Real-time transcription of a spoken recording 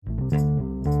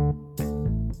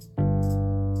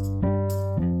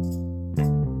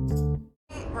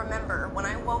remember when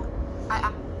I woke.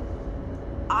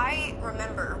 I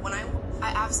remember when I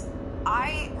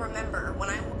remember when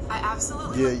I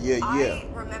absolutely. Yeah.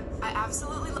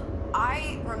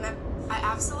 I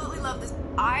absolutely love this.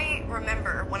 I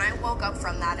remember when I woke up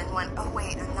from that and went, oh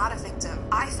wait, I'm not a victim.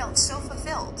 I felt so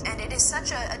fulfilled. And it is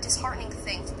such a disheartening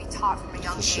thing to be taught from a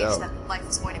young age that life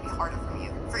is going to be harder for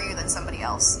you than somebody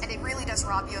else. And it really does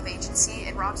rob you of agency.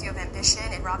 It robs you of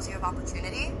ambition. It robs you of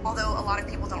opportunity. Although a lot of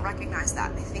people don't recognize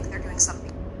that. They think they're doing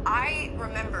something. I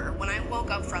remember when I woke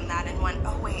up from that and went,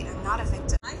 oh wait, I'm not a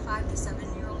victim. My 5 to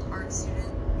 7-year-old art student.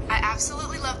 I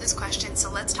absolutely love this question, so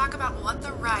let's talk about what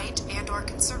the right and or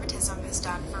conservatism has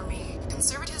done for me.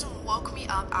 Conservatism woke me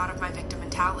up out of my victim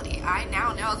mentality. I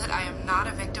now know that I am not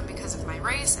a victim because of my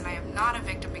race, and I am not a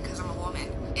victim because I'm a woman.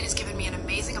 It has given me an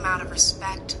amazing amount of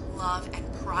respect, love, and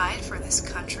pride for this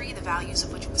country, the values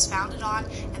of which it was founded on,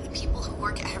 and the people who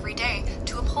work every day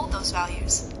to uphold those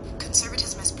values.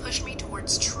 Conservatism has pushed me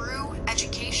towards true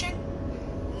education,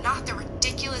 not the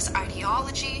ridiculous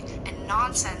ideology and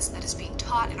nonsense that is being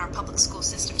taught in our public school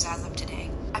systems as of today.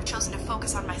 I've chosen to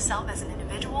focus on myself as an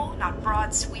individual, not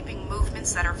broad sweeping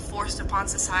movements that are forced upon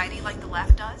society like the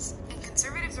left does. And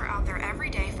conservatives are out there every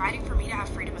day fighting for me to have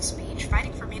freedom of speech,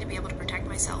 fighting for me to be able to protect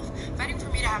myself, fighting for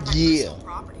me to have my personal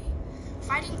property,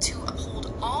 fighting to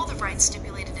uphold all the rights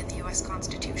stipulated in the U.S.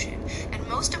 Constitution, and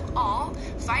most of all,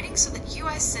 fighting so that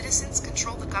U.S. citizens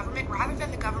control the government rather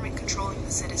than the government controlling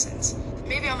the citizens.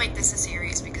 Maybe I'll make this a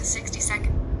series because 60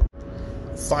 seconds.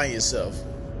 Find yourself.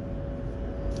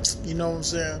 You know what I'm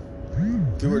saying?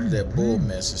 Get rid of that bull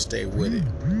mess and stay with it.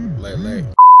 Like.